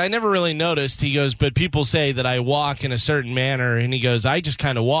 he goes, I never really noticed. He goes, but people say that I walk in a certain manner. And he goes, I just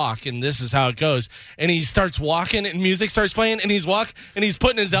kind of walk, and this is how it goes. And he starts walking, and music starts playing, and he's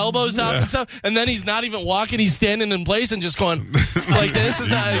putting his elbows up and stuff. And then he's not even walking. He's standing in place and just going like this.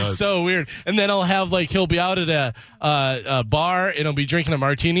 It's so weird. And then he'll be out at a bar, and he'll be drinking a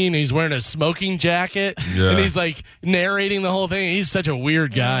martini, and he's wearing a smoking jacket. Yeah. And he's like narrating the whole thing. He's such a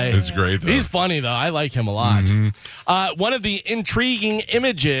weird guy. It's great, though. He's funny, though. I like him a lot. Mm-hmm. One of the intriguing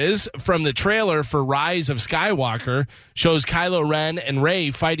images from the trailer for Rise of Skywalker shows Kylo Ren and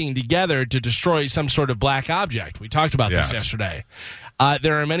Rey fighting together to destroy some sort of black object. We talked about this yesterday.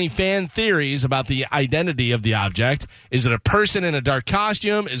 There are many fan theories about the identity of the object. Is it a person in a dark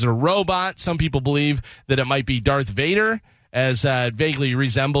costume? Is it a robot? Some people believe that it might be Darth Vader, as it vaguely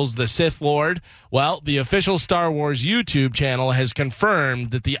resembles the Sith Lord. Well, the official Star Wars YouTube channel has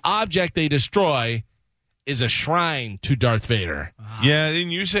confirmed that the object they destroy is a shrine to Darth Vader. Yeah,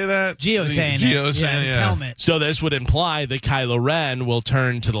 didn't you say that? Gio saying Gio saying his helmet. So this would imply that Kylo Ren will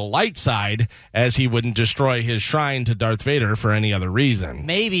turn to the light side, as he wouldn't destroy his shrine to Darth Vader for any other reason.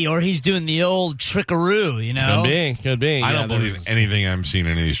 Maybe, or he's doing the old trickaroo, you know? Could be. I don't believe anything I'm seeing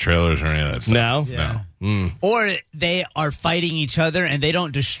in any of these trailers or any of that stuff. No? Yeah. No. Or they are fighting each other and they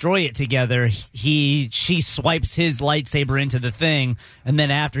don't destroy it together. She swipes his lightsaber into the thing, and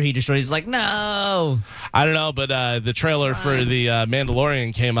then after he destroys, he's like, no. I don't know, but the trailer for the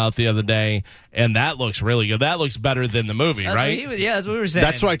Mandalorian came out the other day, and that looks really good. That looks better than the movie, right? That's what we were saying.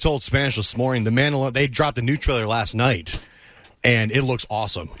 That's what I told Spanish this morning. The Mandalorian, they dropped a new trailer last night, and it looks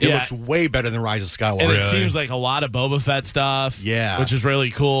awesome. It looks way better than Rise of Skywalker. And it seems like a lot of Boba Fett stuff. Yeah. Which is really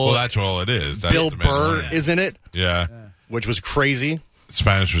cool. Well, that's all it is. That's Bill the Burr is in it, Yeah. which was crazy.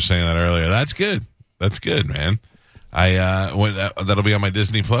 Spanish was saying that earlier. That's good. That's good, man. That'll be on my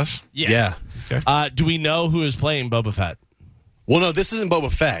Disney Plus. Yeah. Okay. Do we know who is playing Boba Fett? Well, no, this isn't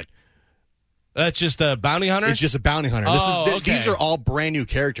Boba Fett. That's just a bounty hunter? It's just a bounty hunter. These are all brand new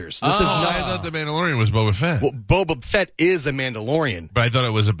characters. This is not. I thought the Mandalorian was Boba Fett. Well, Boba Fett is a Mandalorian. But I thought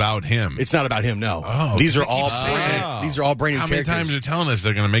it was about him. It's not about him, no. Oh, these are I keep all saying brand, these are all brand new How many characters. times they're telling us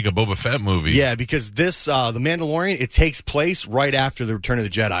they're going to make a Boba Fett movie? Yeah, because this the Mandalorian, it takes place right after the Return of the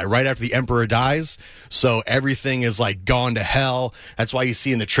Jedi, right after the Emperor dies. So everything is like gone to hell. That's why you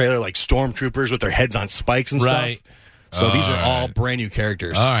see in the trailer like stormtroopers with their heads on spikes and Right. stuff. So these are all right. brand new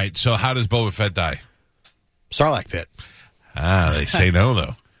characters. All right. So how does Boba Fett die? Sarlacc pit. They say no,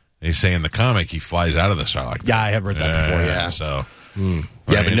 though. They say in the comic he flies out of the Sarlacc pit. Yeah, I have read that before. Yeah. So.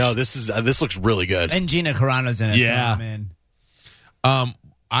 Yeah, but no, this looks really good. And Gina Carano's in it. Yeah. So, man.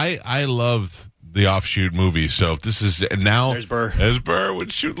 I loved the offshoot movies. So if this is now There's Burr. There's Burr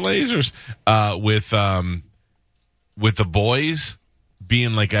with shooting lasers. With the boys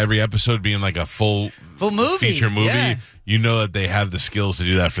being like every episode being like a full movie feature movie. Yeah. You know that they have the skills to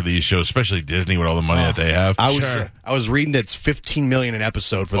do that for these shows, especially Disney with all the money that they have. I was reading that it's $15 million an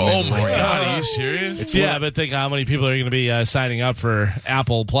episode for the Oh my Mandalorian. God, are you serious? It's But think how many people are going to be signing up for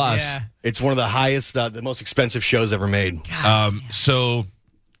Apple Plus. Yeah. It's one of the highest, the most expensive shows ever made. So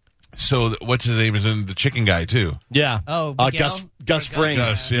what's his name is in the chicken guy too. Yeah. Oh, Gus Fring.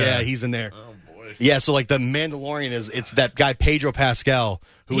 Gus, yeah. He's in there. Yeah, so like the Mandalorian it's that guy Pedro Pascal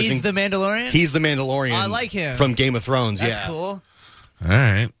who He's the Mandalorian? He's the Mandalorian. I like him. From Game of Thrones. That's cool. All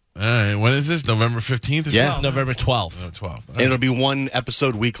right. When is this? November 15th or Yeah. 12th? November 12th. 12th. And it'll be one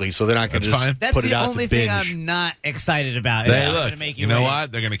episode weekly, so they're not going to That's just fine. That's put it the out only to binge. thing I'm not excited about. Hey, It's not look, gonna make you know wait.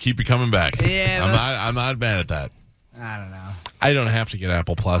 what? They're going to keep you coming back. Yeah, I'm not mad at that. I don't know. I don't have to get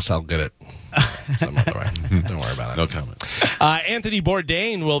Apple Plus. I'll get it some other way. Don't worry about it. No comment. Anthony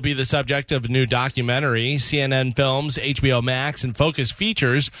Bourdain will be the subject of a new documentary. CNN Films, HBO Max, and Focus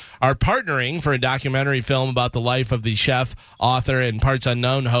Features are partnering for a documentary film about the life of the chef, author, and Parts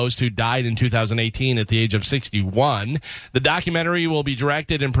Unknown host who died in 2018 at the age of 61. The documentary will be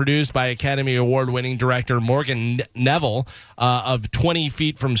directed and produced by Academy Award-winning director Morgan Neville of 20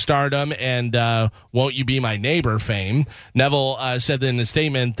 Feet from Stardom and Won't You Be My Neighbor fame. Neville said in a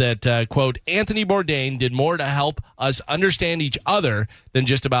statement that, quote, Anthony Bourdain did more to help us understand each other than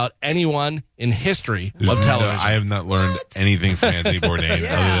just about anyone in history of television. I have not learned anything from Anthony Bourdain other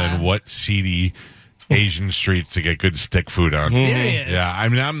than what seedy Asian streets to get good stick food on. Serious? Yeah, I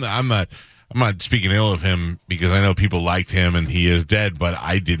mean, I'm not speaking ill of him because I know people liked him and he is dead, but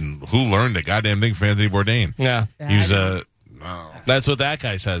I didn't. Who learned a goddamn thing from Anthony Bourdain? Yeah. He was a. That's what that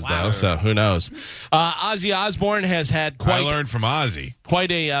guy says, though, so who knows. Ozzy Osbourne has had I learned from Ozzy.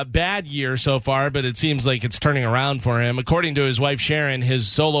 quite a bad year so far, but it seems like it's turning around for him. According to his wife Sharon, his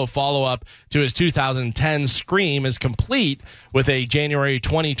solo follow-up to his 2010 Scream is complete with a January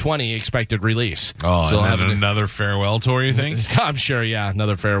 2020 expected release. Oh, So and then another farewell tour, you think? I'm sure, yeah,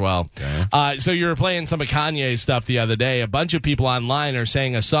 another farewell. Okay. So you were playing some of Kanye's stuff the other day. A bunch of people online are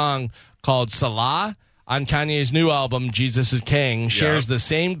saying a song called Salah on Kanye's new album, Jesus is King, shares the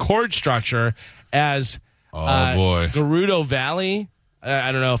same chord structure as Gerudo Valley.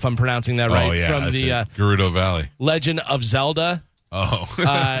 I don't know if I'm pronouncing that right. Oh, yeah. From the Gerudo Valley. Legend of Zelda. Oh.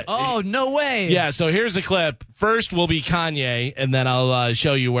 Oh, no way. Yeah, so here's a clip. First will be Kanye, and then I'll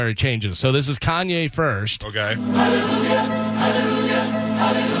show you where it changes. So this is Kanye first. Okay.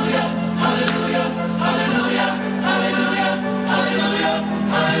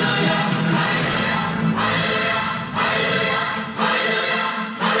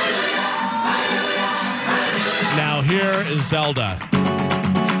 Now here is Zelda.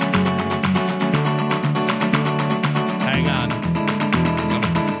 Hang on.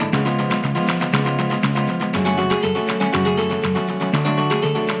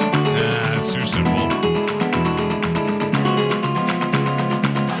 It's too simple.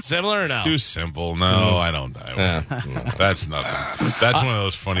 Similar or no? Too simple. No, I don't. That's nothing. That's one of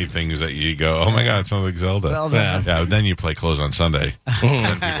those funny things that you go, oh my God, it sounds like Zelda. Yeah, then you play Close on Sunday.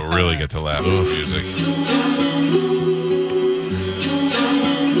 Then people really get to laugh at the music.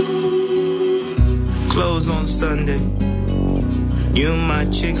 Close on Sunday. You my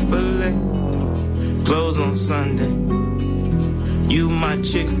Chick-fil-A. Close on Sunday. You my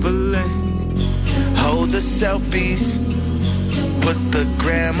Chick-fil-A. Hold the selfies. Put the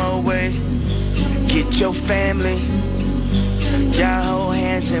gram away. Get your family. Y'all hold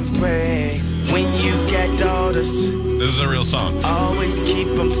hands and pray. When you got daughters, This is a real song. always keep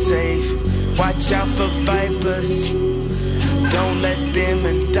them safe. Watch out for vipers. Don't let them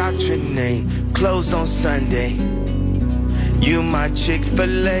indoctrinate. Closed on Sunday. You my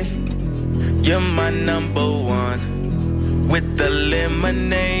Chick-fil-A. You're my number one. With the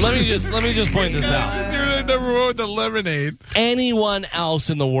lemonade. Let me just point this out. You're number one with the lemonade. Anyone else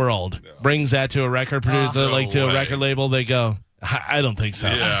in the world brings that to a record producer, No to way. a record label, they go, I don't think so.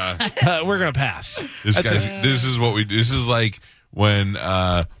 Yeah. We're going to pass. This is what we do. This is like when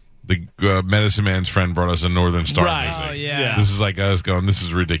the Medicine Man's friend brought us a Northern Star Right. music. Oh, yeah. This is like us going, this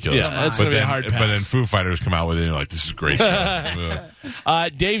is ridiculous. Yeah, that's but gonna be a then, hard But pass. then Foo Fighters come out with it and you're like, this is great stuff.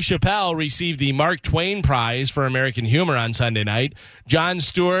 Dave Chappelle received the Mark Twain Prize for American Humor on Sunday night. Jon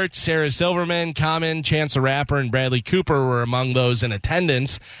Stewart, Sarah Silverman, Common, Chance the Rapper, and Bradley Cooper were among those in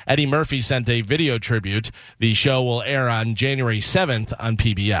attendance. Eddie Murphy sent a video tribute. The show will air on January 7th on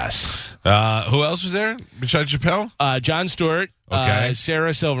PBS. Who else was there besides Chappelle? Jon Stewart, Okay.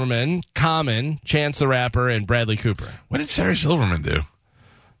 Sarah Silverman, Common, Chance the Rapper, and Bradley Cooper. What did Sarah Silverman do?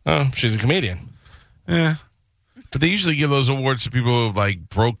 Oh, she's a comedian. Yeah. But they usually give those awards to people who like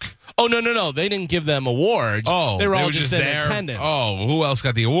broke. Oh, no. They didn't give them awards. Oh, they were all just in there. attendance. Oh, who else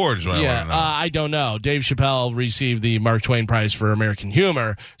got the awards? I Yeah, wanna know. I don't know. Dave Chappelle received the Mark Twain Prize for American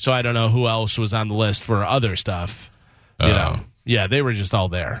Humor, so I don't know who else was on the list for other stuff. You know. Yeah, they were just all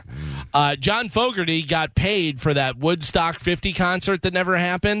there. John Fogerty got paid for that Woodstock 50 concert that never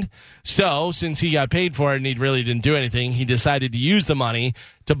happened. So, since he got paid for it and he really didn't do anything, he decided to use the money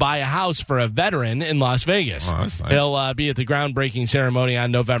to buy a house for a veteran in Las Vegas. Oh, that's nice. He'll be at the groundbreaking ceremony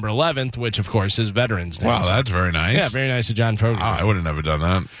on November 11th, which, of course, is Veterans Day. Wow, that's very nice. Yeah, very nice of John Fogerty. I would have never done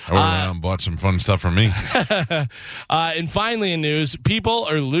that. I would have bought some fun stuff for me. And finally in news, people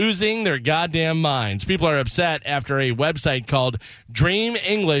are losing their goddamn minds. People are upset after a website called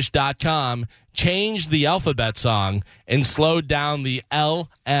DreamEnglish.com changed the alphabet song and slowed down the LMNOP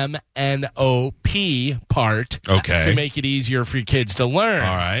part to make it easier for your kids to learn.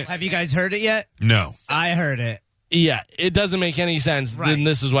 All right. Have you guys heard it yet? No. I heard it. Yeah, it doesn't make any sense. Right. Then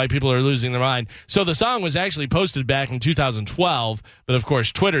this is why people are losing their mind. So the song was actually posted back in 2012, but of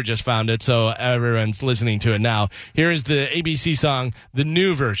course Twitter just found it, so everyone's listening to it now. Here is the ABC song, the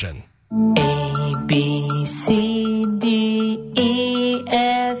new version. A, B, C, D, E,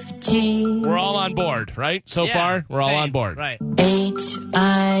 F, G. We're all on board, right? So far, we're all on board. Right. H,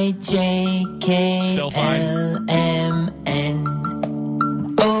 I, J, K, Still fine. L, M, N,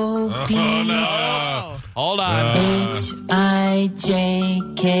 O, P. Oh, no. Hold on. H, I, J,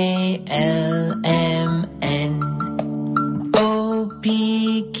 K, L, M, N, O,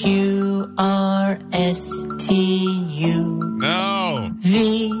 P, Q, R, S, T, U, No.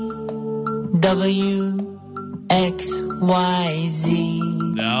 V, W, X, Y, Z. I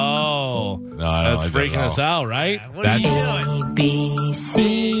No. don't That's like that freaking at all. us out, right? What are you doing? A, B,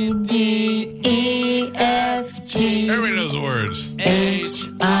 C, D, E, F, G, Everybody knows the words. H,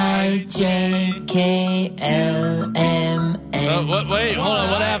 I, J, K, L, M, N. Wait, hold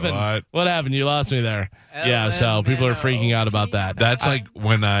on. What happened? What happened? You lost me there. Yeah, so people are freaking out about that. That's like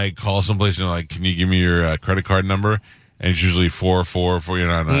when I call someplace and they're like, can you give me your credit card number? And it's usually 444,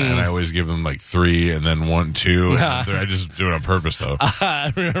 and I always give them like 3 and then 1, 2. And I just do it on purpose, though.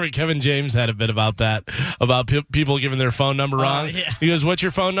 I remember Kevin James had a bit about that, about people giving their phone number wrong. Yeah. He goes, what's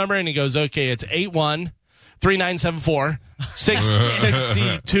your phone number? And he goes, okay, it's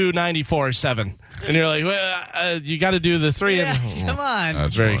 81-3974-662-94-7. And you're like, well, you got to do the 3. Yeah, come on.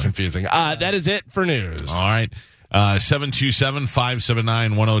 That's Very funny. confusing. That is it for news. All right.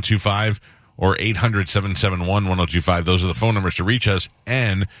 727-579-1025 or 800-771-1025. Those are the phone numbers to reach us.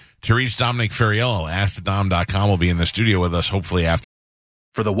 And to reach Dominic Ferriello, AskTheDom.com will be in the studio with us, hopefully after.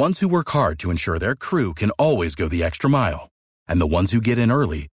 For the ones who work hard to ensure their crew can always go the extra mile, and the ones who get in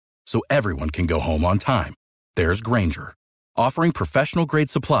early so everyone can go home on time, there's Grainger, offering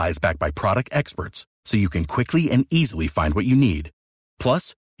professional-grade supplies backed by product experts so you can quickly and easily find what you need.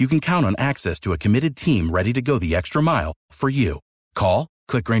 Plus, you can count on access to a committed team ready to go the extra mile for you. Call,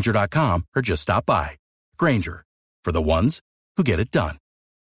 click Grainger.com, or just stop by. Grainger, for the ones who get it done.